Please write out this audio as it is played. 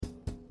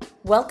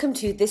Welcome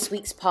to this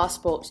week's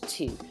Passport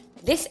 2.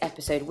 This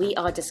episode, we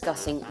are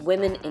discussing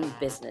women in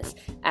business,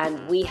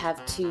 and we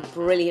have two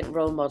brilliant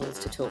role models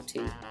to talk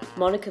to.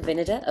 Monica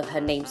Vinader of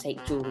her namesake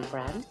jewellery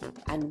brand,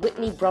 and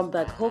Whitney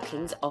Bromberg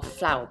Hawkins of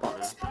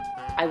Flowerbots.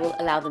 I will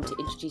allow them to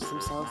introduce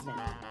themselves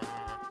now.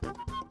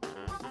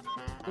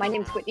 My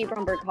name is Whitney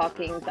Bromberg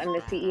Hawkins. I'm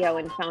the CEO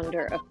and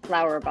founder of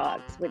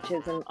Flowerbots, which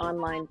is an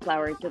online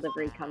flower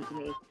delivery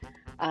company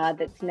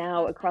that's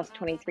now across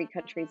 23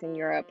 countries in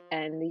Europe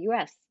and the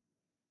US.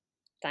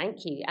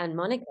 Thank you. And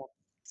Monica?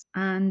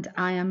 And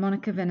I am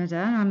Monica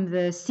Vinader. I'm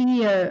the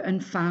CEO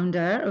and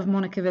founder of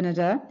Monica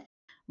Vinader.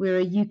 We're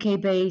a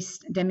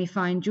UK-based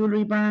demi-fine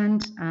jewelry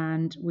brand,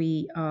 and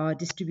we are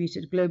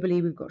distributed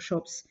globally. We've got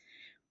shops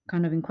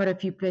kind of in quite a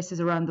few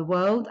places around the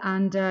world,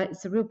 and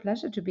it's a real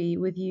pleasure to be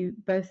with you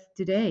both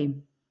today.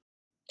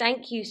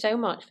 Thank you so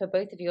much for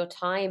both of your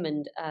time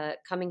and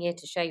coming here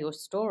to share your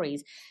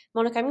stories.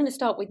 Monica, I'm going to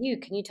start with you.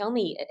 Can you tell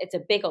me, it's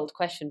a big old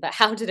question, but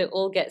how did it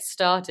all get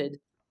started?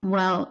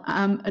 Well,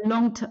 a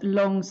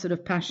long sort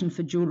of passion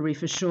for jewelry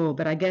for sure,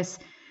 but I guess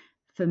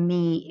for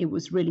me it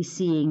was really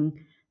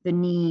seeing the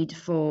need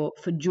for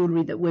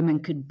jewelry that women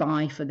could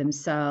buy for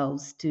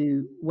themselves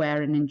to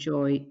wear and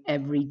enjoy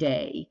every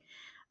day,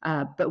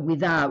 but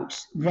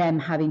without them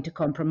having to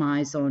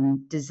compromise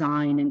on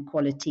design and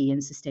quality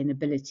and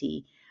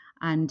sustainability.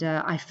 And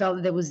I felt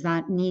that there was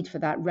that need for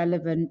that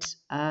relevant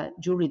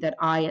jewelry that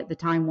I at the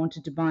time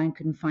wanted to buy and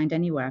couldn't find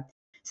anywhere.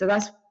 So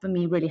that's for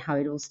me really how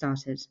it all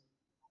started.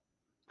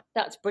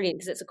 That's brilliant,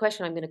 because it's a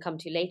question I'm going to come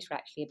to later,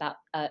 actually, about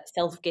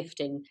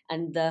self-gifting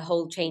and the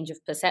whole change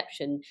of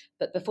perception.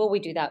 But before we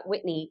do that,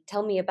 Whitney,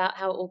 tell me about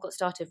how it all got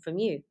started from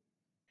you.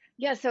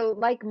 Yeah, so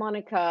like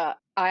Monica,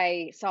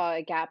 I saw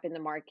a gap in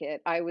the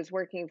market. I was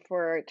working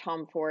for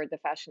Tom Ford, the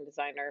fashion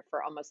designer,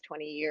 for almost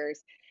 20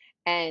 years.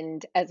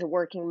 And as a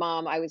working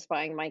mom, I was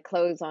buying my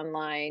clothes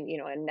online,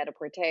 in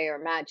Net-a-Porter or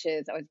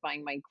Matches. I was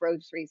buying my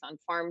groceries on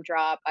Farm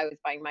Drop. I was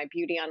buying my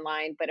beauty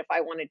online. But if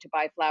I wanted to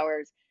buy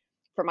flowers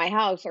for my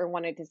house or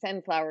wanted to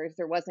send flowers,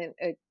 there wasn't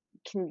a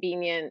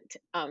convenient,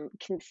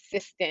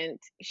 consistent,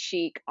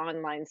 chic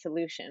online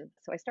solution.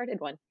 So I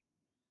started one.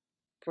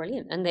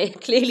 Brilliant. And they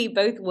clearly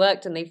both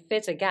worked and they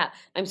fit a gap.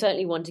 I'm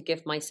certainly one to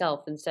gift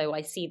myself. And so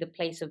I see the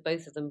place of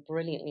both of them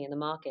brilliantly in the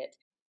market.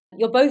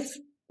 You're both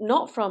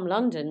not from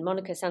London,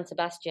 Monica San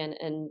Sebastian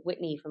and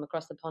Whitney from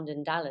across the pond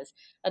in Dallas.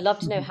 I'd love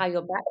to know how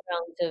your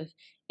backgrounds have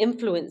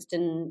influenced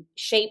and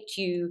shaped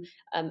you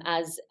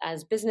as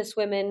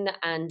businesswomen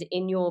and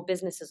in your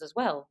businesses as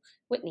well.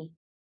 Whitney.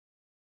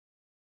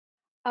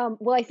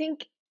 Well, I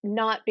think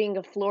not being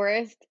a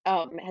florist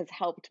has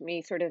helped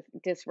me sort of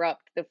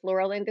disrupt the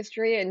floral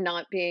industry, and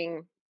not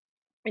being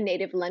a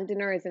native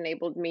Londoner has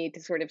enabled me to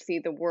sort of see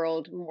the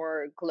world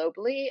more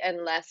globally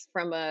and less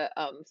from a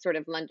sort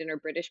of London or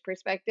British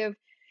perspective.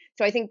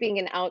 So I think being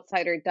an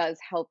outsider does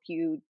help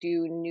you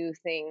do new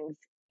things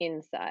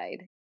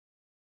inside.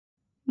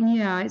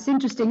 Yeah, it's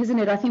interesting, isn't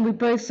it? I think we're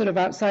both sort of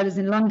outsiders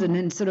in London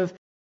and sort of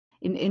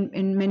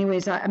in many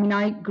ways. I mean,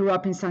 I grew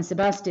up in San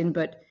Sebastian,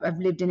 but I've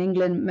lived in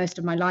England most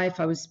of my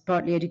life. I was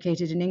partly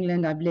educated in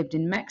England. I've lived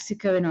in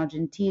Mexico, in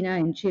Argentina,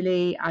 in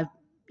Chile. I've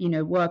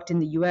worked in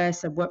the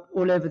US. I've worked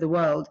all over the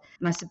world.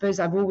 And I suppose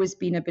I've always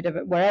been a bit of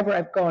wherever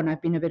I've gone,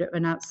 I've been a bit of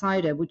an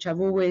outsider, which I've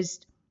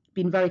always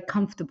been very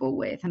comfortable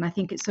with. And I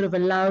think it sort of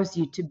allows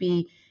you to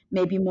be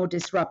maybe more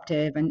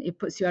disruptive, and it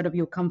puts you out of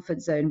your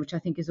comfort zone, which I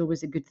think is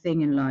always a good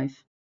thing in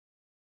life.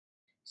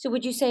 So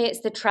would you say it's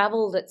the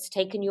travel that's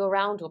taken you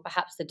around, or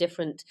perhaps the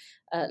different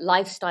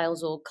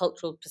lifestyles or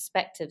cultural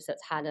perspectives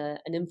that's had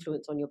an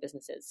influence on your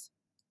businesses?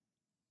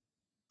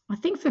 I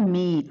think for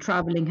me,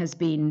 traveling has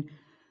been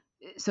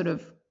sort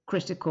of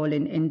critical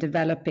in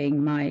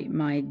developing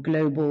my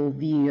global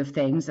view of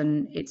things.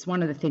 And it's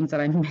one of the things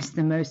that I miss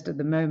the most at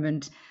the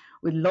moment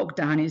with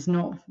lockdown is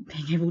not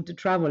being able to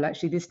travel.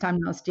 Actually, this time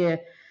last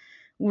year,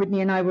 Whitney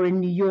and I were in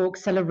New York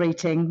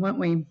celebrating, weren't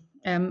we?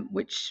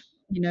 Which,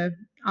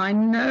 I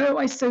know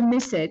I so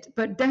miss it,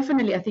 but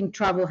definitely I think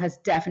travel has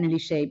definitely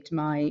shaped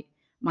my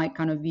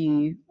kind of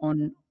view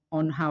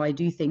on how I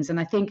do things. And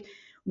I think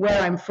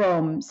where I'm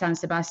from, San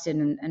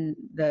Sebastian and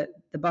the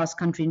Basque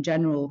Country in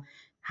general,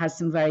 has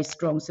some very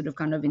strong sort of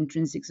kind of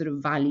intrinsic sort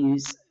of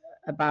values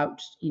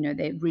about,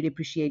 they really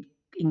appreciate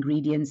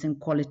ingredients and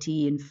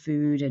quality and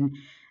food, and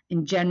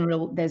in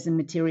general there's a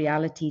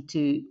materiality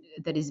to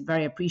that is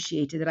very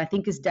appreciated that I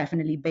think is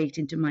definitely baked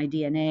into my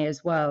DNA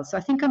as well. So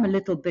I think I'm a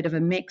little bit of a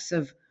mix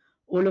of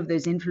all of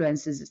those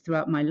influences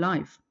throughout my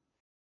life.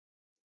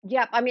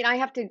 Yeah, I mean, I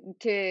have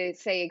to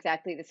say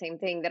exactly the same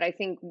thing, that I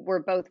think we're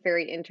both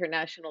very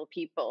international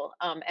people,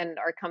 and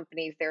our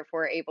companies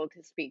therefore are able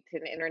to speak to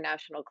an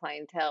international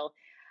clientele.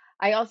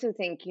 I also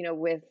think,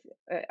 with,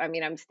 I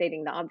mean, I'm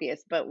stating the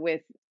obvious, but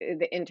with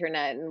the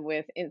internet and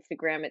with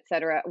Instagram, et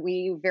cetera,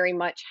 we very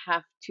much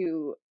have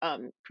to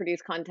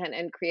produce content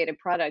and create a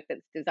product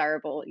that's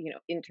desirable,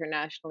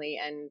 internationally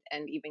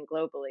and even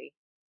globally.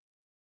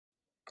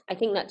 I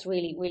think that's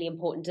really, really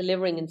important.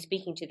 Delivering and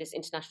speaking to this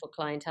international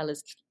clientele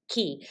is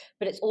key,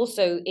 but it's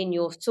also in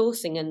your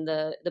sourcing and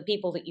the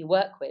people that you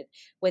work with,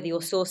 whether you're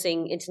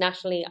sourcing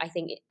internationally. I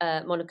think,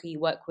 Monica, you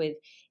work with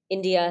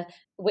India,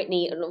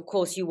 Whitney, and of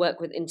course you work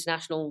with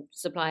international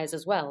suppliers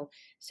as well.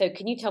 So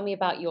can you tell me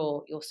about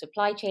your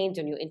supply chains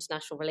and your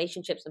international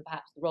relationships and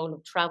perhaps the role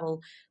of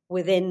travel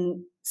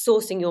within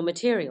sourcing your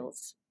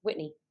materials?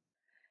 Whitney?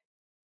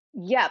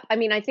 Yeah, I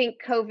mean, I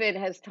think COVID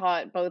has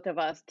taught both of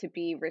us to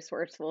be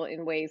resourceful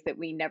in ways that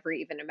we never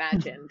even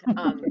imagined.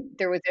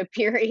 There was a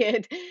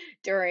period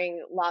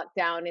during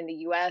lockdown in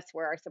the US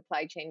where our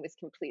supply chain was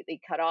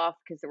completely cut off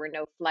because there were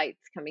no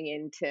flights coming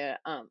into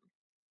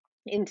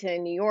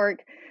New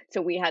York.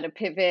 So we had to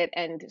pivot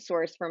and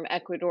source from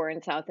Ecuador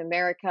and South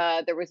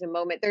America. There was a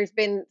moment, there's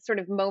been sort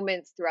of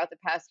moments throughout the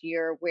past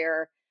year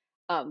where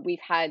we've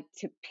had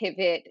to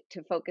pivot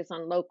to focus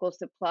on local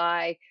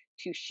supply,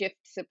 to shift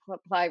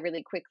supply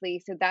really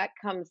quickly. So that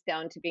comes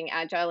down to being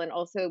agile and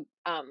also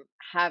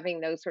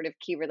having those sort of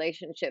key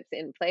relationships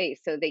in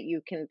place so that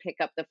you can pick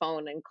up the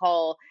phone and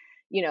call,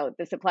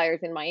 the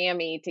suppliers in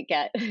Miami to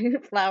get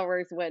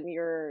flowers when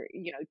your,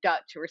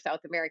 Dutch or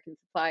South American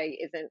supply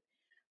isn't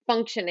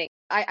functioning.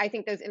 I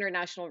think those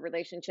international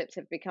relationships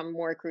have become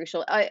more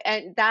crucial,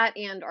 and that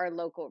and our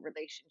local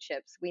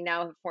relationships. We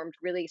now have formed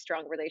really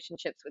strong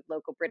relationships with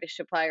local British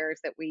suppliers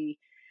that we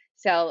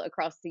sell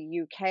across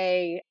the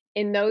UK.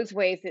 In those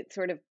ways, it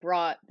sort of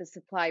brought the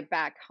supply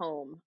back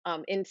home,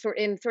 in sort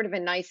of a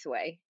nice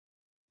way.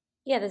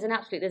 Yeah,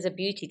 there's a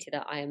beauty to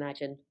that, I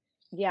imagine.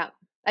 Yeah,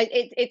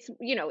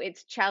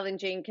 it's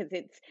challenging because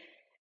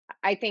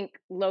I think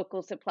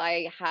local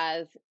supply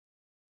has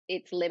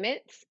its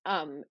limits,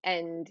 and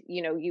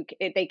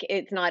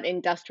it's not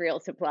industrial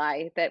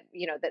supply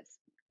that's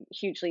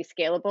hugely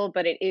scalable,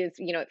 but it is,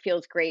 it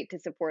feels great to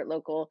support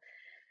local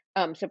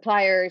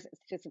suppliers,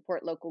 to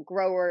support local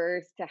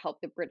growers, to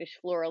help the British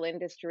floral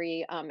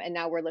industry, and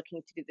now we're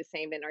looking to do the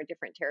same in our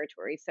different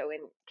territories. So in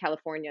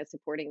California,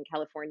 supporting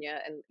California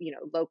and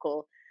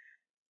local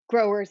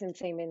growers, and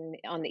same in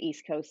on the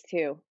East Coast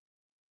too.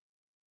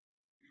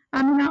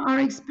 I mean, our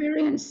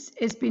experience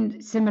has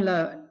been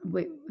similar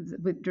with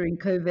during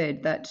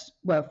COVID. That,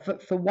 well,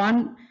 for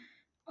one,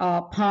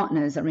 our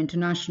partners, our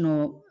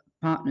international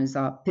partners,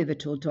 are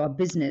pivotal to our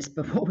business.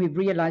 But what we've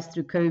realized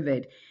through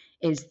COVID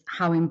is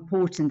how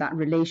important that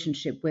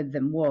relationship with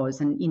them was.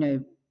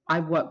 And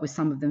I've worked with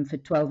some of them for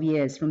 12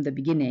 years from the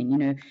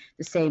beginning.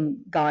 The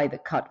same guy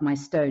that cut my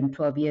stone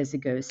 12 years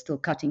ago is still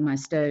cutting my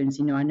stones.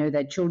 I know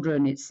their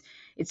children.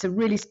 It's a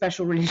really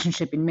special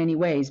relationship in many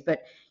ways.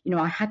 But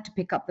I had to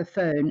pick up the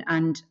phone,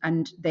 and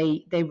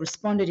they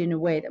responded in a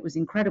way that was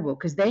incredible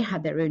because they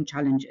had their own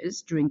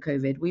challenges during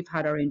COVID. We've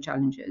had our own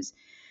challenges,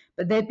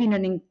 but they've been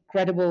an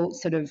incredible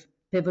sort of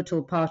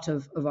pivotal part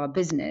of our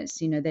business.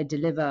 They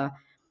deliver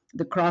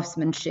the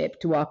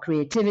craftsmanship to our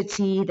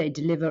creativity. They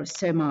deliver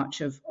so much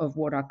of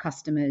what our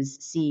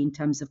customers see in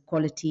terms of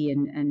quality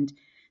and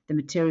the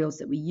materials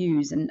that we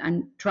use.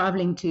 And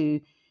traveling to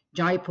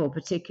Jaipur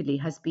particularly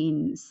has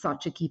been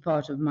such a key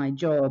part of my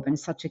job, and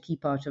such a key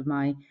part of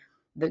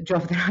the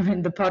job that I'm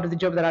in, the part of the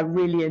job that I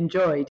really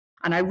enjoyed.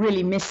 And I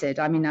really miss it.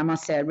 I mean, I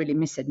must say I really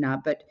miss it now.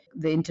 But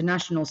the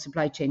international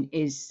supply chain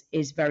is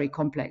very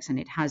complex, and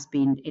it has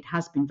been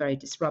very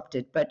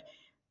disrupted. But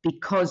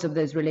because of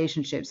those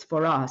relationships,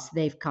 for us,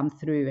 they've come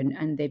through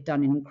and they've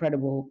done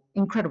incredible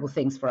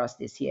things for us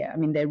this year. I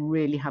mean, they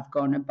really have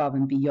gone above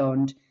and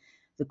beyond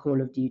the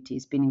call of duty.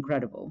 It's been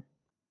incredible.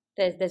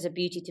 There's a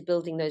beauty to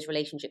building those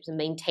relationships and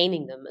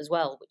maintaining them as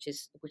well, which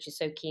is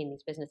so key in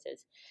these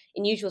businesses.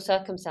 In usual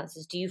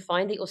circumstances, do you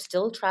find that you're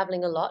still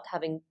traveling a lot,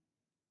 having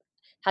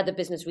had the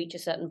business reach a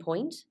certain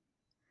point?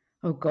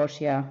 Oh gosh,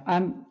 yeah.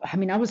 I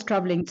mean, I was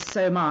traveling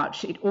so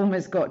much, it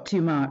almost got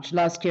too much.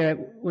 Last year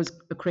was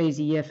a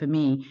crazy year for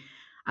me.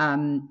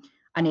 And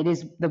it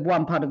is the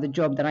one part of the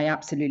job that I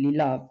absolutely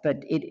love,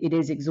 but it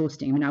is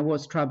exhausting. I mean, I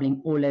was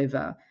traveling all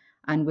over.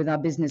 And with our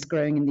business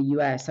growing in the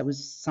US, I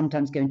was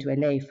sometimes going to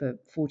LA for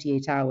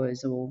 48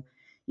 hours, or,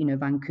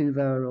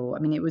 Vancouver, or, I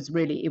mean, it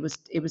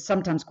was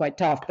sometimes quite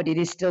tough, but it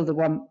is still the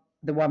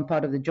one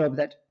part of the job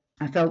that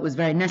I felt was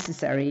very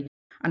necessary.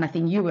 And I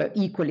think you were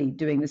equally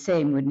doing the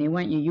same, Whitney,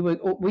 weren't you?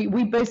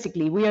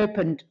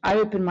 I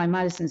opened my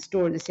Madison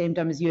store at the same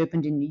time as you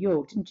opened in New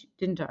York,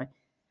 didn't I?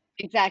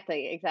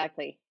 Exactly.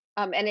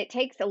 And it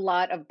takes a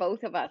lot of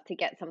both of us to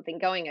get something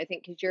going. I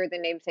think because you're the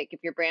namesake of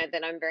your brand,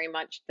 and I'm very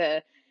much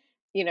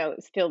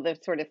still the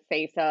sort of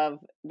face of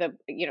the,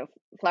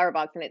 flower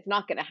box, and it's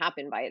not going to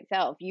happen by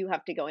itself. You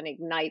have to go and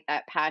ignite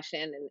that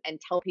passion and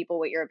tell people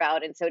what you're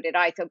about. And so did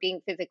I. So being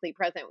physically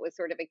present was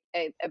sort of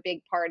a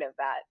big part of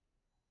that.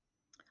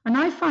 And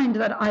I find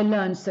that I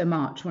learn so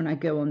much when I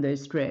go on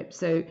those trips.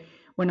 So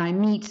when I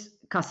meet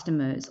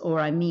customers, or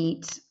I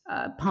meet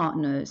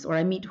partners, or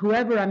I meet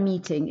whoever I'm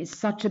meeting, is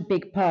such a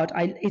big part.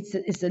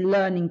 It's a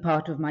learning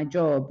part of my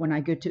job. When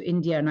I go to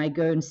India and I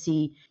go and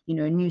see, a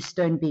new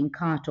stone being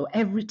cut, or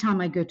every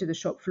time I go to the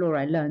shop floor,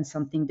 I learn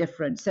something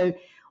different. So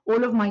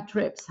all of my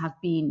trips have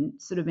been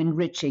sort of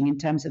enriching in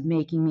terms of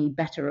making me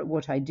better at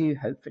what I do,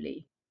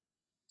 hopefully.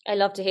 I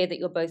love to hear that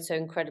you're both so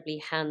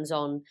incredibly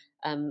hands-on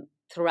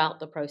throughout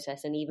the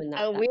process, and even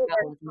that Oh, that we are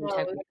travel is an so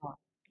integral part.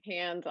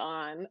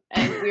 hands-on,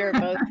 and we are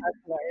both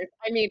hustlers.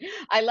 I mean,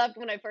 I loved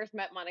when I first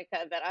met Monica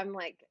that I'm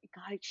like,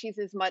 God, she's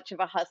as much of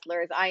a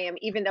hustler as I am,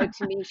 even though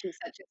to me she's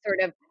such a sort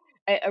of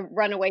a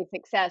runaway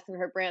success and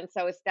her brand's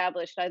so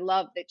established. I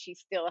love that she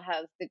still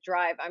has the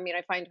drive. I mean,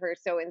 I find her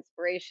so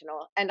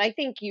inspirational. And I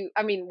think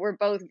I mean, we're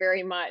both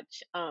very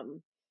much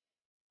on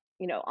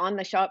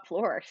the shop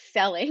floor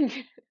selling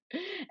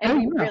and Oh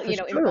we yeah, really,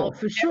 for involved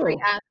sure, for in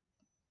every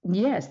sure.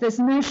 Yes, there's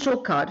no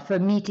shortcut for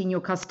meeting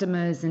your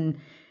customers. And,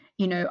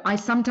 I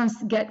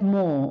sometimes get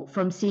more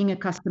from seeing a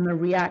customer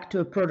react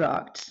to a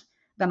product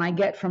than I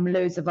get from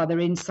loads of other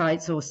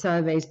insights or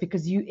surveys,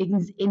 because you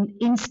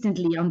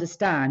instantly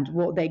understand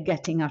what they're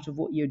getting out of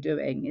what you're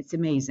doing. It's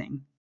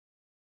amazing.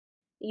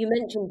 You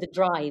mentioned the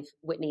drive,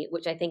 Whitney,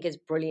 which I think is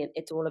brilliant.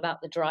 It's all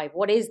about the drive.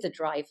 What is the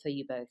drive for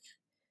you both?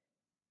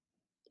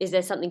 Is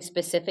there something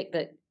specific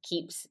that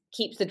keeps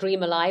the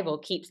dream alive or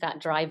keeps that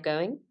drive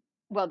going?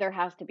 Well, there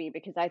has to be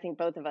because I think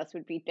both of us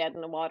would be dead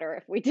in the water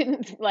if we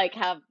didn't like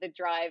have the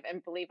drive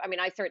and believe. I mean,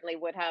 I certainly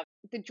would have.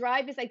 The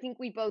drive is I think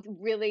we both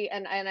really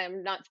and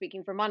I'm not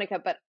speaking for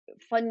Monica, but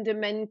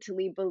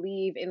fundamentally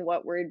believe in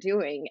what we're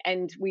doing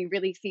and we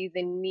really see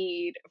the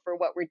need for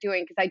what we're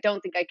doing because I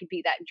don't think I could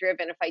be that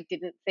driven if I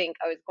didn't think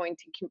I was going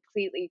to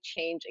completely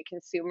change a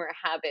consumer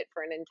habit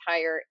for an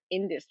entire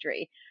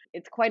industry.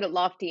 It's quite a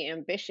lofty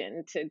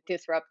ambition to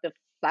disrupt the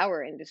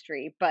flower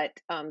industry, but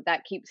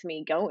that keeps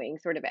me going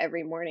sort of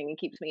every morning and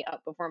keeps me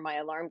up before my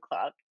alarm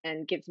clock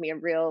and gives me a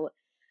real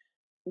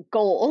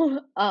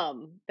goal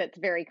that's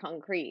very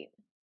concrete.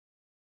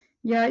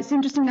 Yeah, it's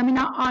interesting. I mean,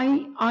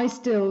 I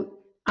still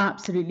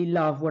absolutely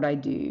love what I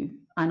do,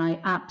 and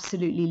I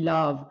absolutely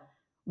love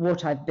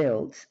what I've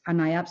built,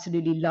 and I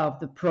absolutely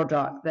love the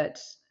product that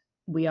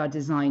we are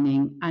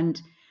designing.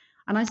 And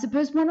I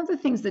suppose one of the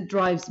things that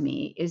drives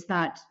me is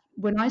that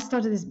when I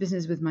started this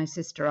business with my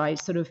sister, I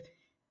sort of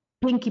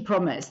pinky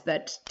promised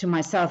that to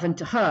myself and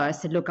to her. I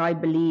said, look, I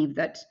believe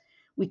that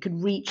we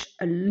could reach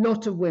a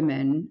lot of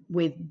women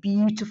with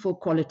beautiful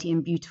quality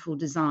and beautiful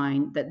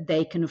design that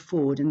they can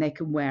afford and they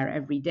can wear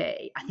every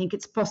day. I think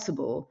it's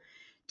possible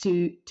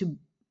to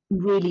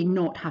really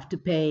not have to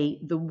pay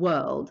the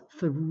world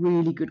for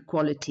really good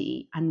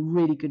quality and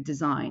really good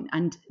design.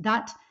 And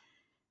that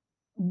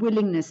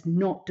willingness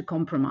not to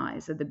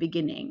compromise at the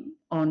beginning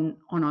on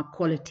our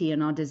quality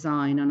and our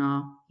design and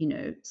our,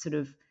 sort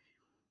of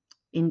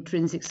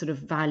intrinsic sort of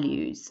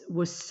values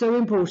was so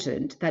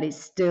important that it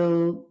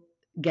still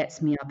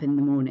gets me up in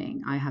the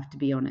morning, I have to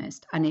be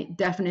honest. And it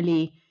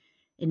definitely,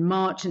 in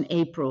March and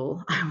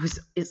April,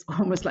 it's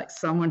almost like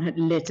someone had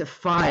lit a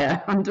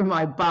fire under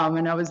my bum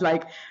and I was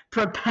like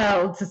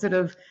propelled to sort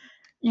of,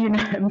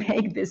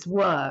 make this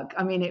work.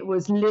 I mean, it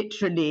was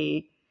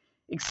literally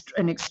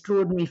an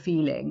extraordinary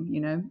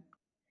feeling.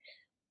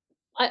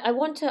 I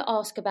want to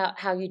ask about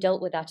how you dealt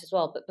with that as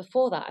well. But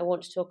before that, I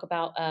want to talk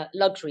about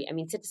luxury. I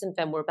mean, Citizen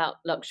Femme, we're about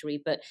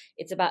luxury, but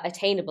it's about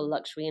attainable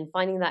luxury and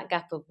finding that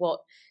gap of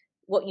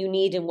what you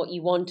need and what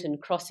you want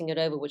and crossing it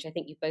over, which I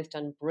think you've both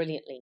done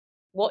brilliantly.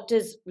 What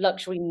does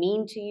luxury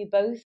mean to you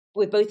both,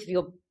 with both of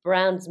your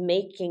brands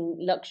making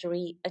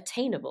luxury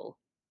attainable?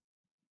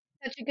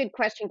 Such a good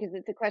question because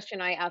it's a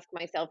question I ask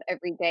myself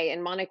every day.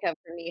 And Monica,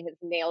 for me, has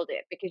nailed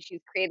it because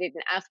she's created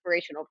an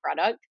aspirational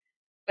product,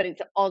 but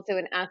it's also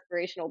an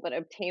aspirational but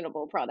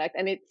obtainable product.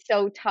 And it's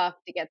so tough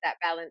to get that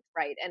balance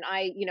right. And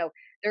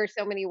there are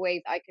so many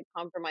ways I could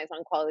compromise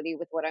on quality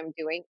with what I'm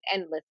doing,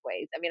 endless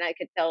ways. I mean, I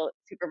could sell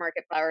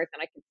supermarket flowers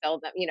and I could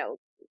sell them,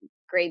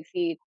 grade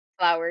C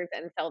flowers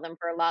and sell them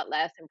for a lot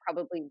less and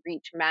probably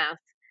reach mass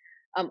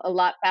a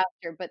lot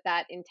faster. But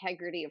that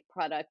integrity of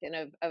product and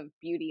of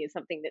beauty is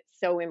something that's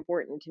so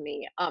important to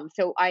me.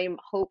 So I am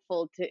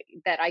hopeful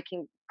that I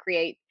can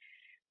create,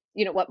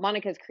 what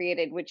Monica's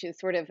created, which is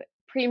sort of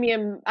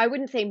premium. I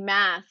wouldn't say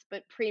mass,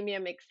 but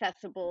premium,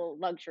 accessible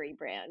luxury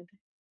brand.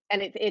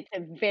 And it's a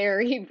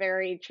very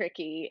very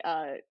tricky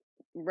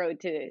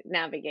road to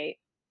navigate.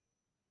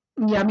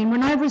 Yeah, I mean,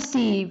 when I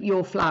receive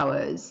your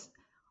flowers,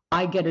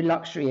 I get a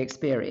luxury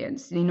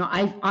experience. And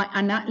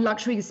that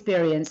luxury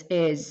experience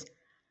is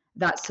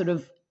that sort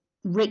of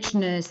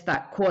richness,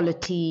 that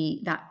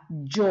quality, that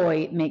joy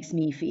it makes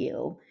me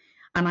feel,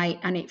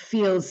 and it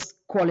feels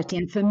quality.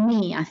 And for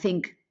me, I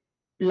think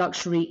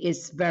luxury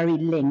is very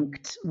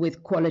linked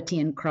with quality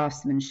and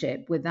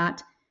craftsmanship, with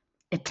that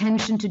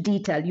attention to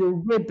detail. Your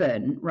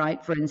ribbon,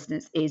 right, for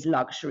instance, is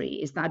luxury,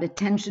 is that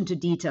attention to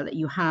detail that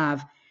you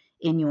have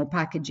in your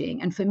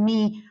packaging. And for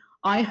me,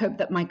 I hope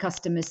that my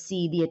customers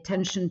see the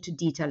attention to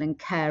detail and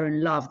care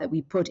and love that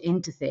we put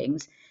into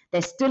things.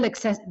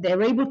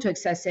 They're able to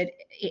access it.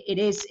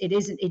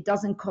 It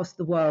doesn't cost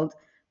the world,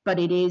 but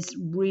it is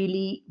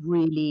really,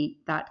 really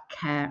that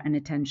care and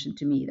attention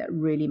to me that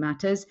really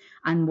matters,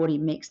 and what it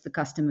makes the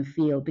customer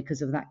feel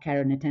because of that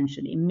care and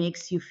attention. It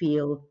makes you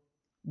feel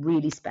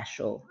really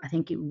special. I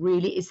think it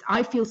really is.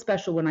 I feel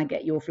special when I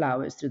get your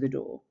flowers through the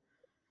door.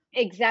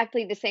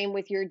 Exactly the same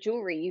with your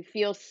jewelry. You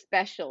feel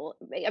special.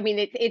 I mean,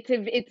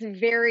 it's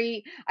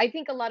very. I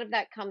think a lot of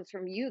that comes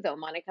from you, though,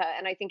 Monica,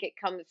 and I think it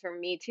comes from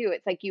me too.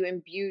 It's like you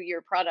imbue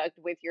your product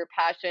with your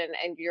passion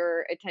and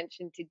your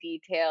attention to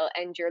detail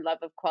and your love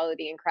of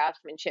quality and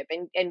craftsmanship,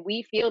 and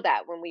we feel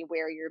that when we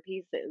wear your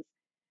pieces.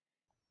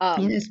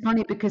 It's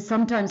funny because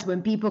sometimes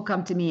when people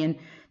come to me and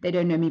they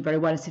don't know me very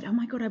well, I said, "Oh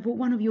my God, I bought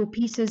one of your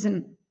pieces,"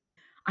 and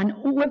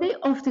what they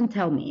often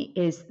tell me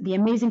is the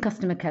amazing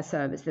customer care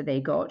service that they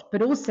got,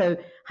 but also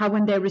how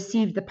when they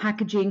received the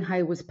packaging, how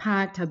it was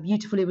packed, how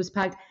beautifully it was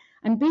packed.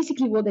 And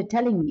basically what they're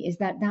telling me is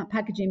that that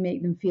packaging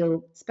made them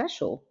feel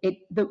special.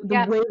 The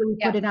Yes, way that we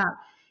put yes. it out,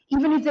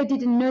 even if they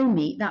didn't know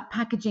me, that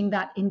packaging,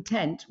 that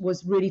intent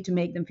was really to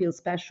make them feel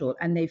special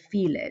and they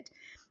feel it.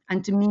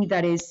 And to me,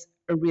 that is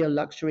a real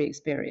luxury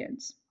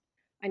experience.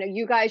 I know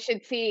you guys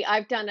should see.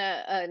 I've done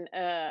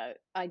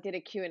I did a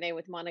Q&A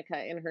with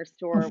Monica in her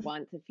store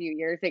once a few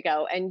years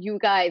ago, and you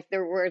guys,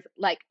 there was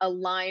like a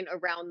line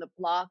around the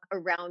block,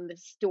 around the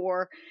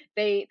store.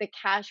 The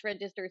cash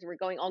registers were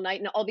going all night,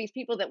 and all these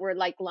people that were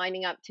like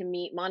lining up to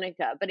meet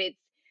Monica. But it's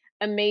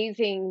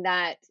amazing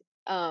that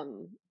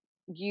um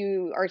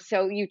you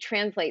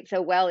translate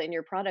so well in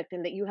your product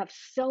and that you have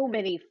so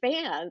many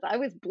fans. I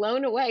was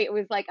blown away. It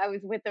was like I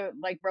was with a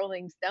like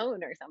Rolling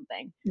Stone or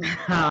something.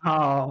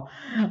 Oh,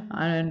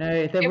 I don't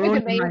know. They It were was all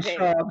in my amazing.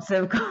 shop,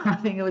 so I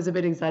think it was a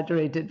bit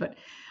exaggerated, but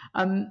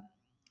um,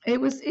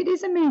 it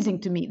is amazing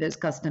to meet those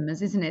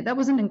customers, isn't it? That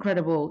was an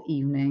incredible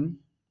evening.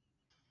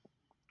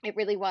 It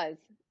really was.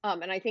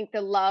 And I think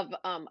the love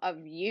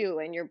of you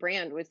and your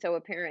brand was so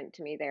apparent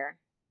to me there.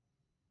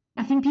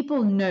 I think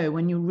people know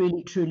when you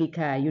really truly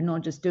care. You're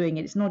not just doing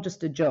it. It's not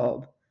just a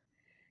job.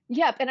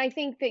 Yep, and I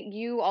think that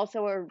you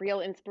also are a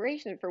real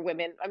inspiration for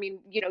women. I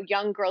mean,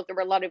 young girls, there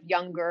were a lot of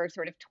younger,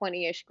 sort of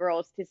 20-ish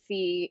girls to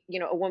see,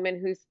 a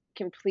woman who's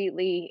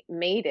completely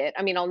made it.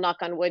 I mean, I'll knock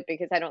on wood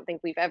because I don't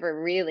think we've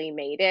ever really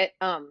made it.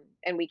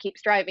 And we keep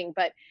striving,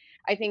 but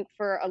I think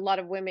for a lot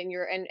of women,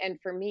 and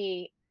for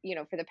me,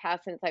 for the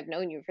past since I've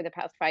known you for the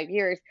past 5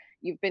 years,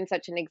 you've been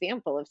such an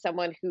example of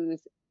someone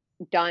who's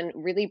done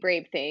really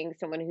brave things,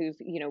 someone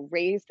who's,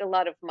 raised a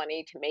lot of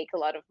money to make a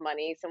lot of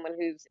money, someone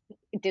who's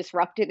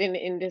disrupted an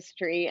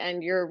industry,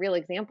 and you're a real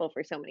example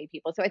for so many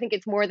people. So I think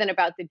it's more than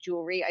about the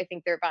jewelry. I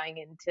think they're buying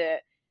into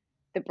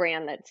the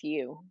brand that's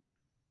you.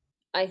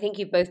 I think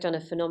you've both done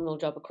a phenomenal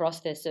job across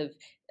this of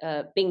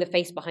being the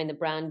face behind the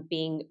brand,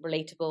 being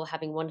relatable,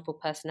 having wonderful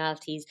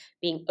personalities,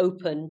 being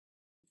open.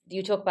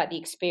 You talk about the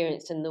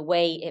experience and the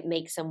way it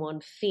makes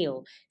someone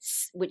feel,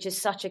 which is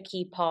such a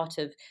key part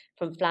of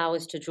from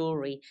flowers to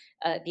jewelry.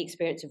 The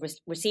experience of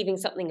receiving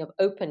something, of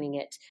opening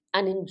it,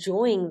 and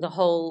enjoying the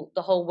whole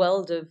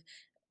world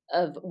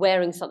of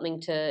wearing something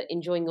to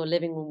enjoying your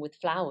living room with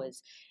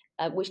flowers.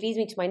 Which leads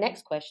me to my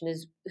next question: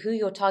 is who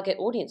your target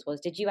audience was?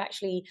 Did you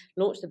actually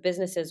launch the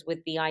businesses with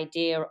the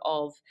idea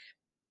of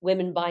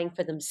women buying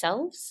for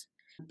themselves?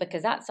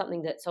 Because that's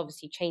something that's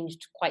obviously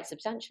changed quite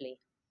substantially.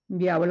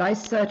 Yeah, well, I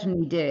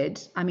certainly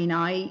did. I mean,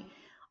 I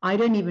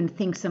don't even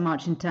think so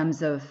much in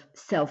terms of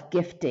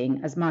self-gifting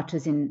as much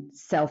as in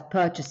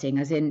self-purchasing,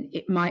 as in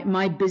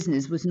my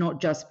business was not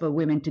just for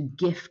women to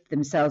gift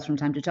themselves from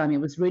time to time. It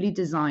was really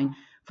designed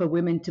for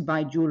women to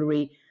buy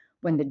jewelry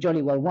when they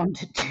jolly well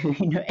wanted to,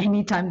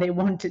 anytime they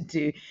wanted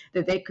to,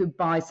 that they could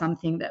buy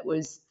something that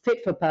was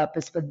fit for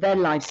purpose for their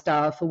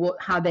lifestyle, for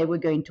how they were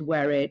going to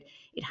wear it.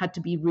 It had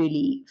to be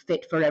really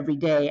fit for every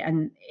day,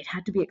 and it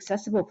had to be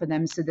accessible for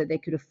them so that they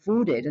could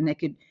afford it and they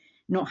could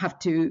not have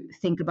to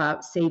think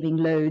about saving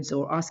loads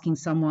or asking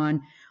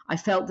someone. I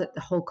felt that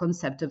the whole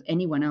concept of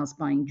anyone else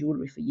buying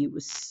jewelry for you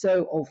was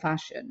so old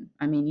fashioned.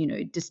 I mean,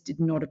 it just did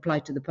not apply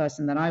to the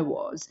person that I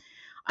was.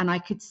 And I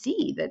could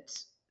see that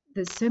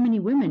there's so many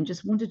women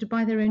just wanted to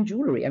buy their own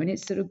jewelry. I mean, it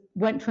sort of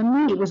went for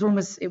me.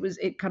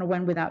 It kind of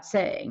went without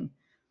saying.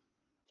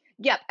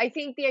 Yep, I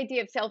think the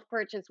idea of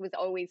self-purchase was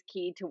always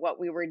key to what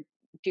we were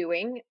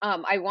doing.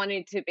 I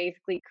wanted to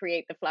basically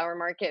create the flower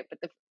market, but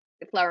the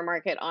flower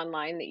market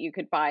online that you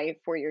could buy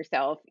for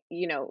yourself.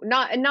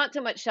 Not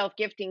so much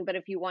self-gifting, but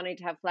if you wanted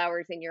to have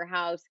flowers in your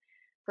house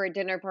for a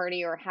dinner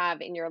party or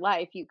have in your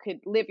life, you could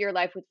live your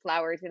life with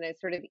flowers in a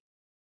sort of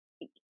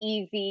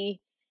easy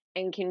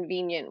and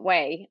convenient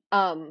way.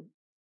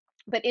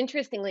 But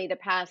interestingly, the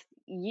past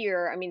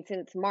year, I mean,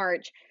 since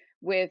March,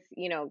 with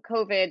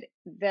COVID,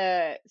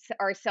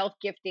 our self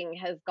gifting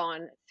has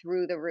gone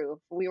through the roof.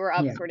 We were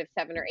up Yeah. sort of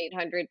 7 or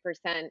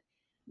 800%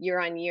 year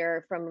on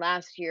year from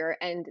last year,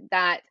 and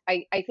that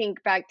I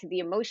think back to the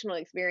emotional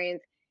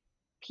experience.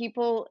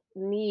 People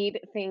need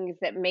things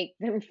that make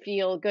them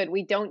feel good.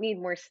 We don't need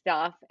more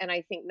stuff, and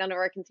I think none of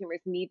our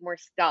consumers need more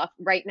stuff.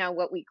 Right now,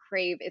 what we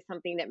crave is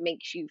something that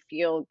makes you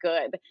feel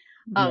good.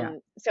 Yeah.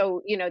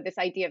 So, this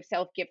idea of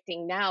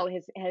self-gifting now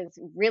has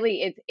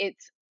really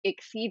it's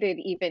exceeded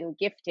even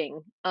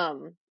gifting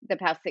the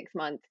past 6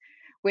 months,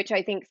 which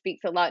I think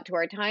speaks a lot to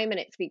our time, and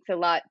it speaks a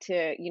lot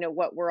to,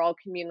 what we're all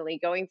communally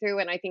going through.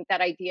 And I think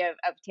that idea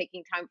of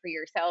taking time for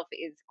yourself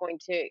is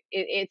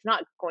it's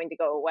not going to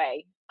go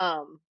away.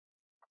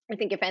 I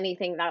think if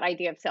anything, that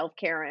idea of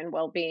self-care and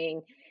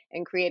well-being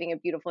and creating a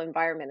beautiful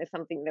environment is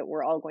something that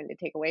we're all going to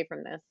take away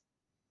from this.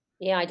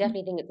 Yeah, I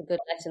definitely think it's a good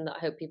lesson that I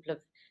hope people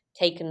have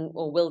taken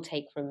or will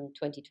take from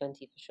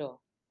 2020 for sure.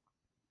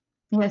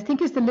 Yeah, I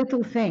think it's the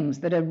little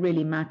things that are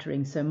really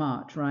mattering so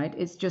much, right?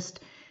 It's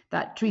just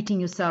that treating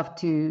yourself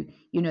to,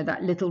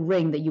 that little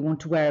ring that you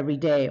want to wear every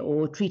day,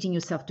 or treating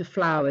yourself to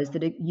flowers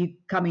that you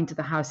come into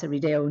the house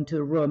every day or into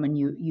a room and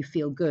you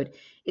feel good.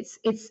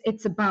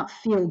 It's about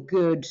feel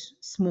good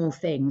small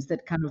things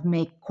that kind of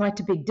make quite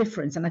a big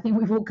difference. And I think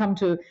we've all come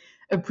to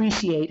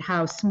appreciate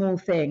how small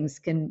things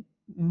can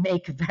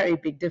make a very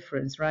big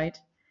difference, right?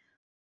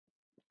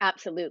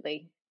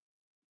 Absolutely.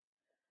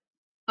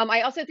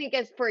 I also think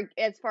as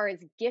far as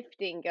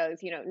gifting goes,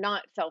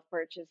 not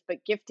self-purchase,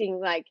 but gifting,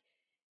 like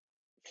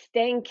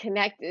staying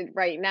connected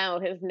right now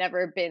has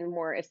never been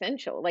more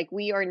essential. Like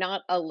we are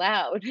not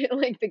allowed,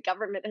 like the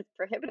government has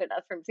prohibited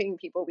us from seeing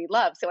people we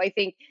love. So I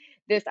think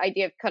this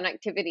idea of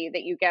connectivity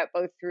that you get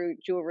both through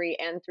jewelry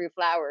and through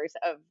flowers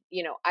of,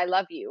 I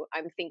love you,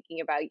 I'm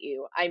thinking about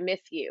you, I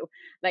miss you.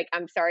 Like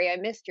I'm sorry I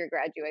missed your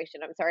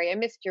graduation. I'm sorry I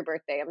missed your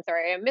birthday. I'm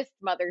sorry I missed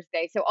Mother's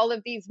Day. So all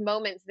of these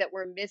moments that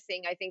we're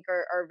missing, I think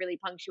are really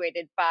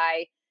punctuated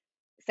by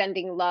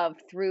sending love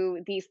through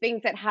these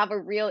things that have a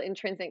real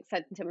intrinsic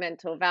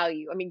sentimental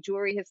value. I mean,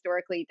 jewelry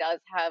historically does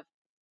have,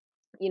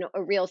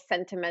 a real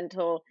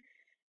sentimental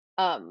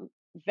um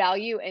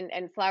value,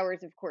 and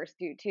flowers of course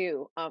do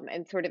too,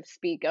 and sort of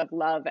speak of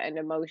love and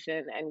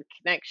emotion and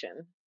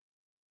connection.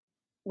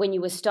 When you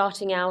were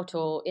starting out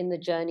or in the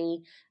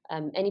journey,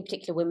 any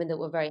particular women that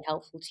were very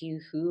helpful to you,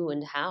 who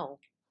and how?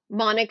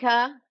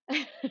 Monica.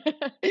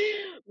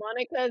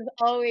 Monica's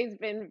always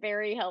been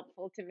very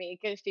helpful to me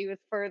because she was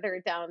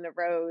further down the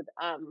road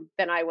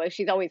than I was.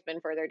 She's always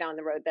been further down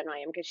the road than I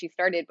am because she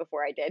started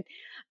before I did.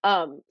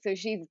 So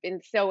she's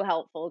been so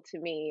helpful to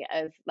me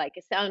as like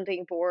a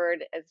sounding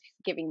board, as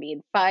giving me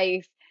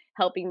advice,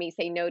 helping me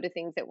say no to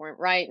things that weren't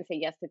right and say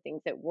yes to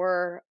things that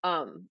were.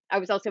 I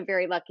was also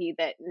very lucky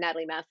that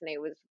Natalie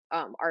Massenet was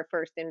our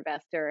first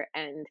investor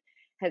and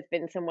has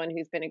been someone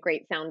who's been a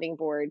great sounding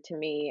board to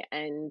me.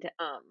 And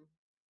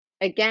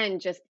again,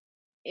 just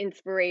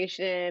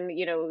inspiration,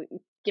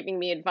 giving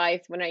me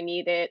advice when I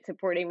need it,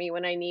 supporting me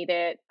when I need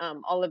it,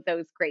 all of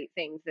those great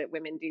things that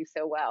women do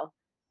so well.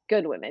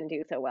 Good women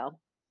do so well.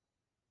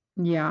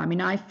 Yeah, I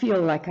mean, I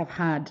feel like I've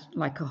had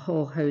like a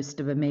whole host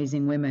of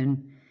amazing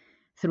women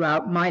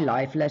throughout my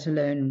life, let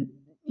alone,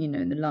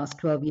 in the last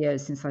 12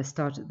 years since I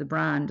started the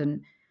brand.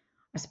 And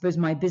I suppose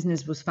my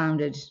business was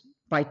founded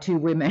by two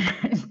women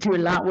to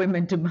allow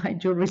women to buy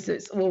jewelry.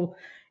 So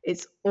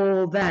it's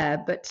all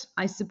there. But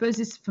I suppose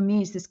it's for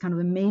me, it's this kind of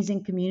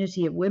amazing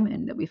community of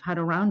women that we've had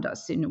around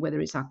us,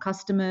 whether it's our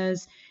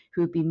customers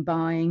who've been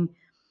buying,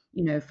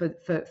 for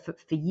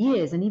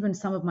years, and even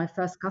some of my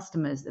first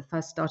customers that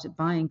first started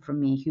buying from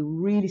me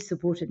who really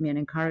supported me and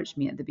encouraged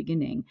me at the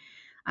beginning.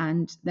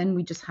 And then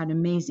we just had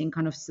amazing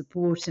kind of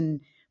support and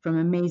from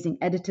amazing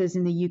editors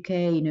in the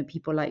UK,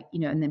 people like,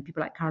 and then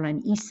people like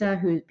Caroline Issa,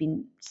 who has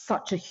been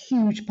such a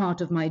huge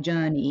part of my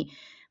journey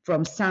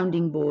from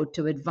sounding board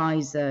to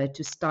advisor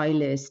to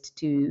stylist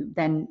to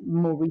then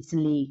more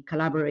recently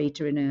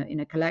collaborator in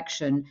a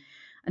collection.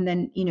 And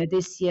then,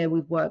 this year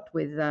we've worked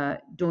with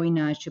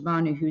Doina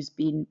Shabanu, who's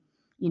been,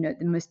 the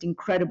most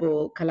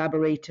incredible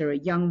collaborator, a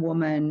young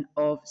woman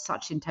of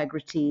such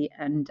integrity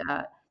and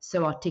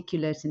so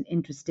articulate and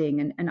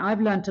interesting. And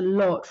I've learned a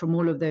lot from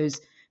all of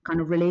those kind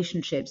of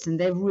relationships, and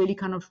they've really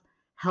kind of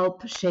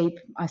helped shape,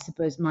 I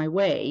suppose, my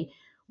way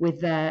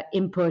with their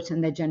input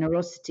and their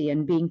generosity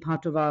and being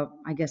part of our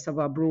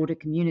broader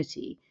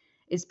community.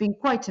 It's been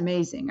quite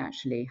amazing,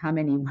 actually, how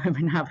many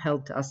women have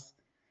helped us.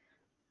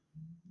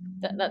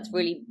 That's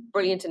really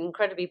brilliant and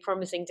incredibly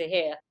promising to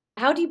hear.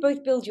 How do you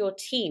both build your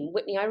team?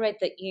 Whitney, I read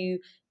that you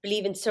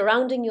believe in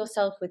surrounding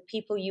yourself with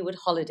people you would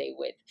holiday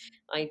with.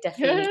 I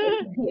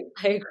definitely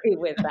I agree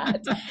with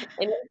that.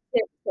 And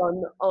tips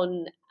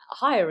on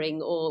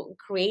hiring or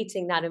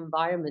creating that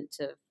environment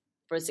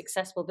for a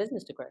successful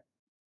business to grow.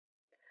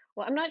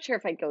 Well, I'm not sure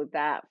if I'd go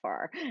that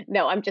far.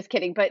 No, I'm just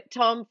kidding. But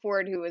Tom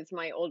Ford, who was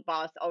my old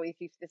boss, always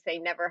used to say,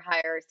 never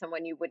hire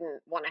someone you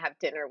wouldn't want to have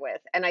dinner with.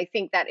 And I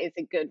think that is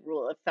a good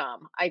rule of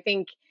thumb. I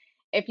think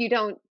if you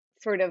don't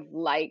sort of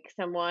like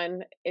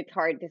someone, it's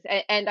hard to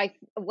say. And I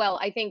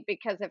think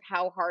because of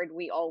how hard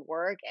we all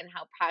work and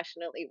how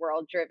passionately we're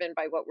all driven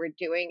by what we're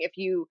doing, if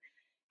you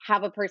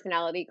have a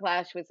personality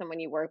clash with someone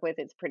you work with,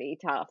 it's pretty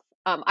tough.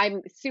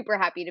 I'm super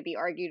happy to be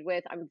argued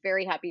with. I'm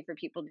very happy for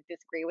people to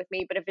disagree with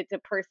me. But if it's a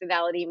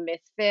personality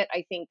misfit,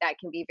 I think that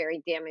can be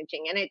very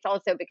damaging. And it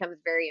also becomes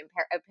very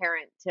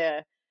apparent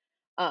to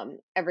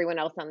everyone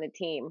else on the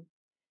team.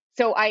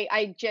 So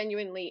I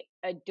genuinely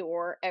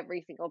adore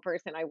every single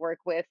person I work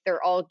with.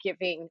 They're all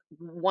giving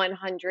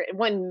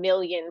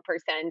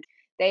 1,000,000%.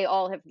 They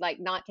all have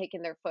like not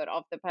taken their foot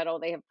off the pedal.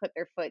 They have put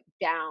their foot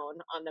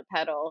down on the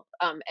pedal,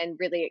 and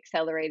really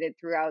accelerated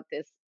throughout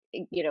this,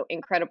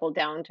 incredible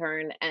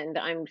downturn. And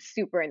I'm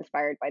super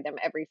inspired by them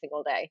every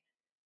single day.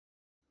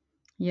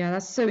 Yeah,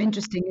 that's so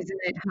interesting, isn't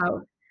it?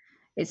 How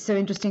it's so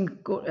interesting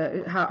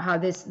how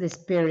this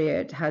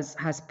period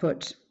has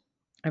put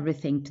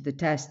everything to the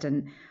test.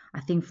 And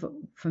I think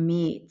for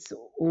me, it's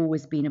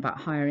always been about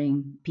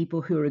hiring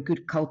people who are a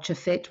good culture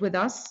fit with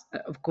us,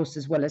 of course,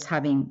 as well as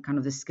having kind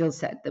of the skill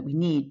set that we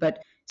need.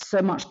 But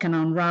so much can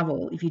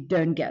unravel if you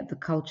don't get the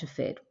culture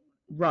fit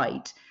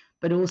right.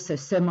 But also,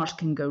 so much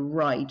can go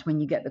right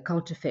when you get the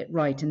culture fit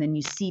right. And then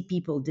you see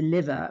people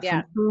deliver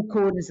Yeah. from all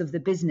corners of the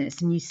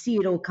business and you see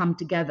it all come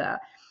together.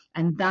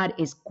 And that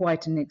is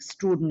quite an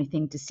extraordinary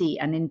thing to see.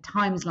 And in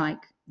times like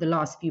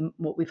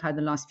what we've had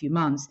the last few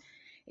months,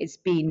 it's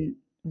been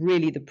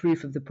really the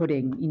proof of the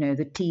pudding. You know,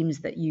 the teams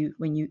that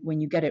when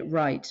you get it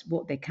right,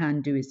 what they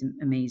can do is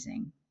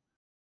amazing.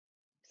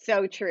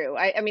 So true.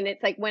 I mean,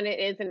 it's like when it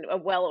isn't a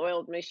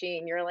well-oiled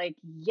machine, you're like,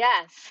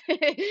 yes,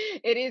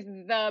 it is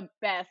the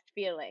best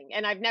feeling.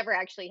 And I've never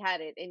actually had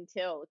it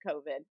until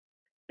COVID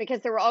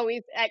because there were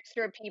always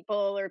extra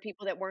people or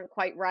people that weren't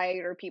quite right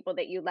or people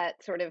that you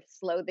let sort of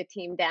slow the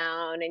team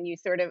down and you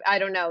sort of, I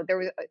don't know, there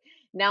was,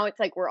 now it's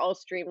like we're all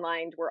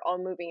streamlined, we're all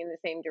moving in the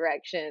same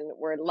direction,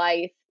 we're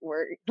lithe,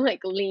 we're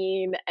like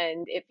lean,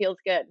 and it feels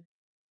good.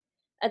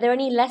 Are there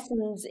any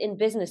lessons in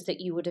business that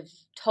you would have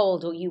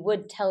told or you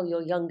would tell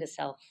your younger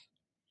self,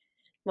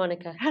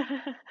 Monica?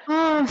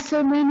 Oh,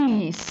 so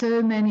many,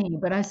 so many.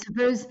 But I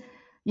suppose,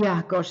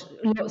 yeah, gosh,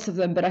 lots of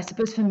them. But I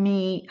suppose for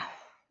me,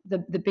 the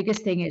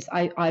biggest thing is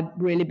I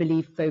really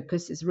believe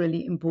focus is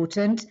really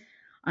important.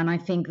 And I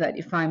think that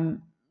if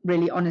I'm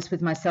really honest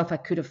with myself, I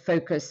could have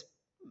focused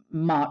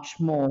much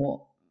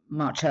more,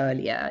 much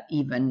earlier,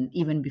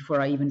 even before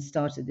I even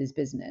started this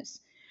business.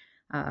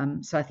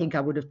 So I think I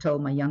would have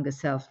told my younger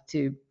self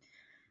to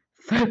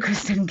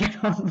focus and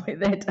get on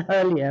with it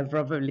earlier,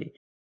 probably.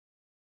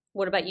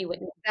 What about you,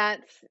 Whitney?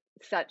 That's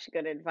such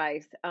good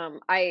advice.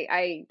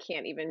 I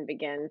can't even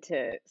begin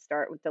to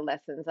start with the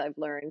lessons I've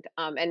learned,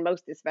 and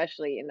most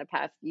especially in the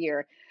past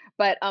year.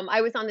 But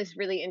I was on this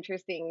really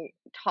interesting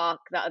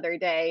talk the other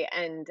day,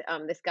 and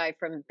this guy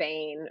from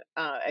Bain,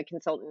 a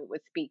consultant,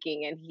 was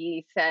speaking, and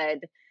he said,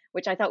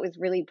 which I thought was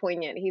really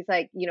poignant. He's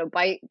like, you know,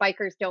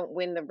 bikers don't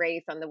win the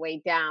race on the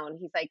way down.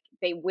 He's like,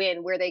 they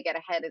win where they get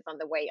ahead is on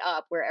the way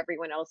up, where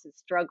everyone else is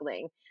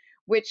struggling,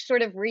 which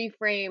sort of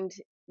reframed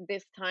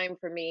this time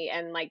for me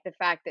and like the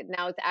fact that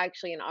now it's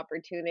actually an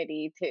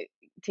opportunity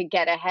to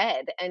get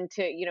ahead and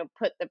to, you know,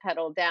 put the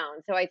pedal down.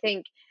 So I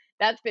think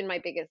that's been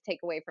my biggest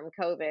takeaway from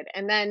COVID.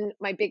 And then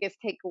my biggest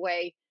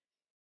takeaway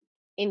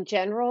in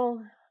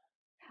general,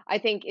 I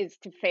think, is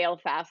to fail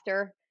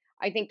faster.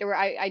 I think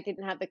I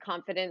didn't have the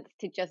confidence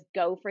to just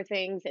go for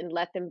things and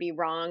let them be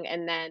wrong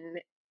and then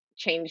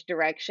change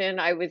direction.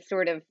 I was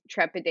sort of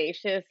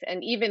trepidatious.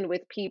 And even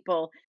with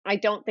people, I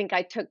don't think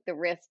I took the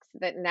risks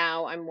that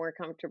now I'm more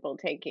comfortable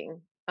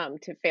taking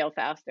to fail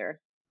faster.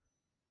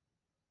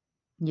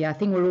 Yeah, I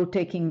think we're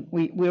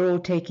all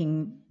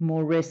taking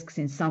more risks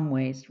in some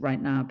ways right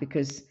now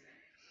because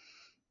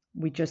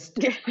I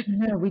don't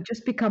know, we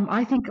just become,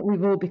 I think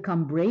we've all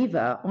become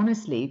braver.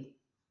 Honestly,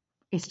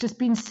 it's just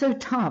been so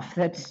tough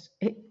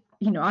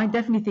I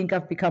definitely think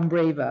I've become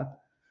braver,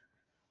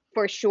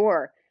 For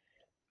sure.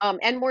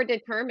 And more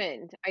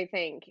determined, I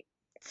think.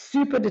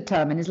 super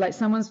determined. It's like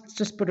someone's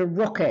just put a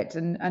rocket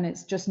and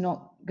it's just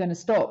not going to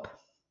stop.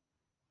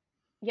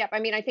 Yep. I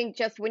mean, I think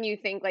just when you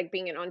think like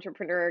being an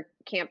entrepreneur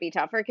can't be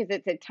tougher because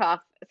it's a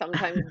tough,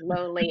 sometimes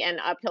lonely and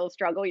uphill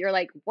struggle, you're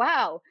like,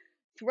 wow,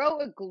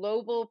 throw a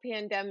global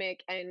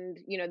pandemic and,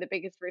 you know, the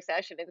biggest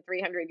recession in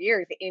 300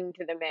 years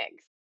into the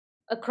mix.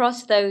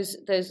 Across those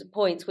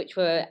points, which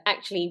were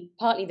actually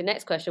partly the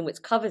next question,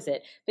 which covers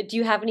it, but do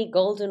you have any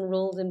golden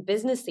rules in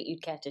business that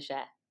you'd care to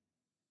share?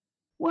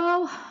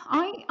 Well,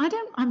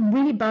 I'm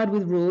really bad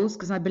with rules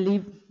because I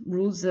believe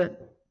rules are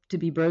to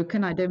be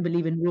broken. I don't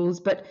believe in rules,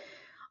 but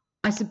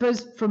I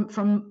suppose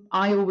from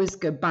I always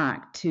go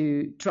back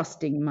to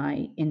trusting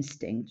my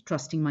instinct,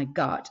 trusting my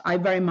gut. I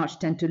very much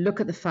tend to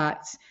look at the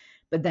facts,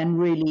 but then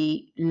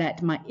really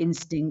let my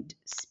instinct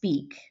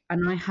speak.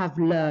 And I have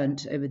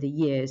learned over the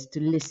years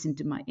to listen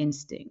to my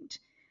instinct.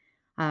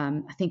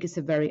 I think it's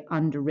a very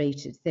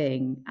underrated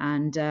thing.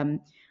 And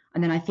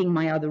then I think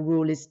my other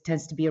rule is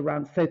tends to be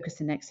around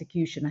focus and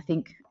execution. I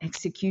think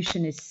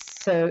execution is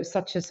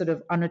such a sort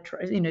of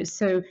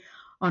so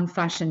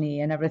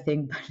unfashiony and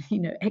everything,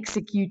 but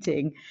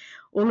executing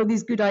all of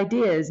these good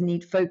ideas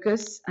need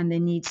focus and they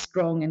need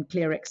strong and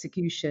clear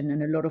execution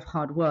and a lot of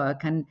hard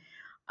work. And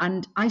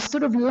I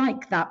sort of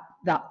like that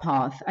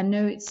path. I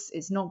know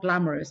it's not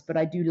glamorous, but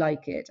I do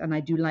like it, and I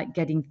do like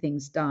getting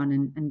things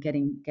done and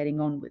getting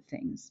on with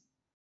things.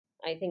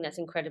 I think that's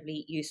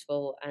incredibly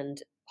useful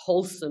and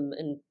wholesome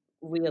and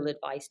real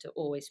advice to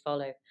always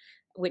follow.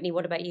 Whitney,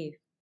 what about you?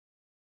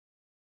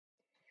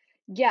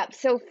 Yeah,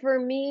 so for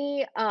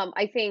me,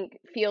 I think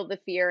feel the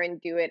fear and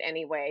do it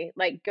anyway.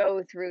 Like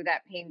go through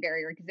that pain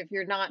barrier because if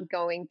you're not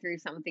going through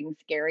something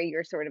scary,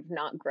 you're sort of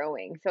not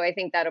growing. So I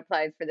think that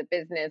applies for the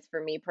business,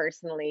 for me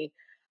personally,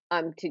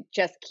 to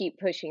just keep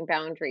pushing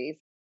boundaries.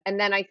 And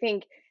then I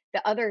think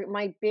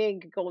my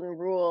big golden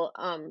rule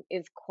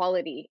is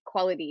quality,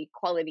 quality,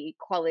 quality,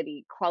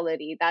 quality,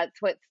 quality.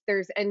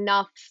 There's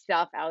enough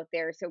stuff out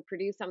there. So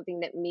produce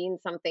something that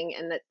means something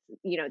and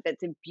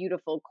that's a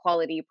beautiful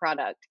quality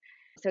product.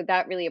 So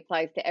that really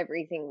applies to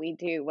everything we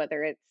do,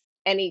 whether it's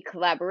any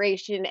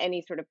collaboration,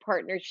 any sort of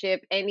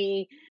partnership,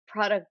 any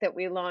product that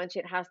we launch,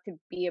 it has to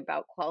be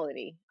about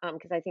quality.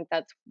 Because I think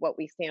that's what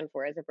we stand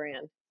for as a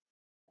brand.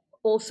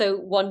 Also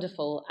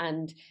wonderful,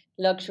 and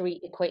luxury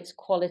equates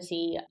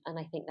quality, and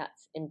I think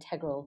that's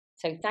integral.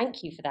 So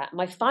thank you for that.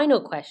 My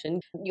final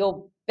question,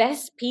 your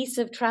best piece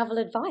of travel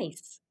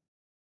advice?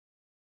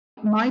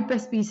 My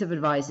best piece of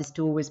advice is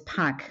to always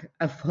pack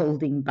a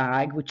folding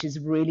bag, which is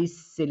really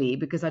silly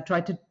because I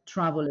try to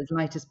travel as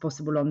light as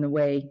possible on the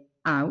way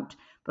out,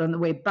 but on the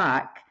way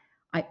back,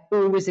 I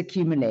always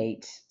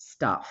accumulate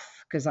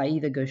stuff because I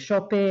either go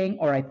shopping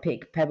or I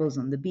pick pebbles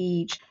on the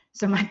beach.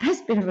 So my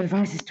best bit of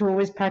advice is to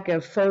always pack a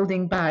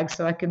folding bag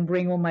so I can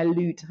bring all my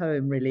loot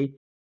home, really,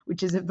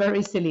 which is a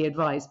very silly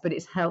advice, but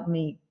it's helped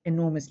me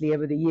enormously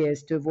over the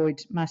years to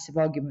avoid massive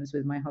arguments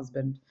with my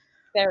husband.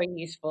 Very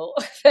useful.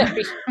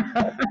 Very.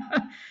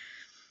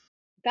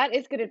 That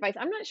is good advice.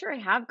 I'm not sure I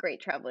have great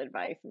travel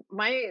advice.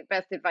 My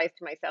best advice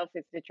to myself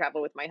is to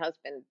travel with my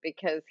husband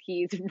because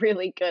he's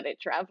really good at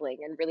traveling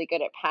and really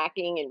good at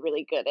packing and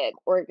really good at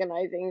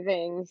organizing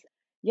things.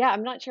 Yeah,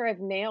 I'm not sure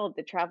I've nailed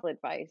the travel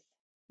advice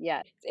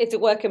yet. It's a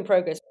work in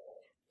progress.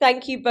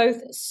 Thank you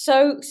both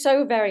so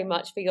very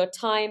much for your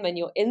time and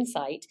your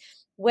insight.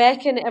 Where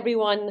can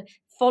everyone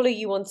follow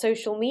you on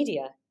social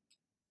media?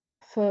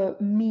 For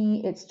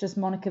me, it's just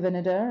Monica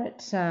Vinader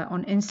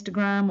on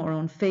Instagram or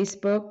on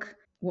Facebook.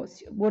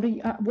 What are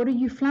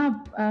you,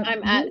 Flab?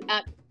 I'm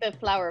at the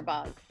Flower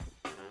Box.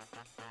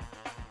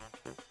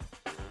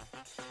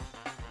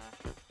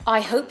 I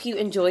hope you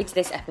enjoyed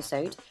this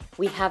episode.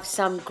 We have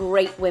some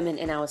great women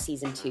in our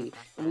season 2,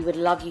 and we would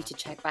love you to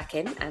check back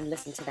in and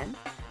listen to them.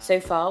 So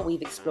far,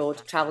 we've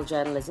explored travel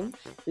journalism.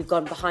 We've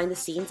gone behind the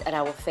scenes at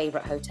our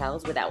favourite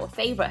hotels with our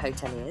favourite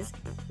hoteliers.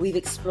 We've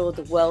explored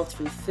the world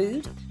through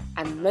food.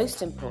 And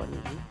most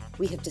importantly,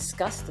 we have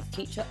discussed the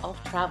future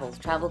of travel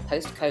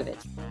post-COVID.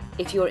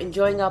 If you're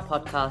enjoying our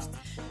podcast,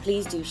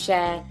 please do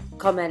share,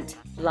 comment,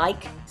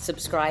 like,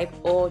 subscribe,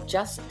 or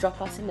just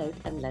drop us a note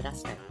and let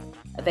us know.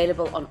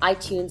 Available on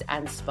iTunes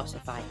and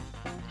Spotify.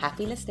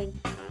 Happy listening.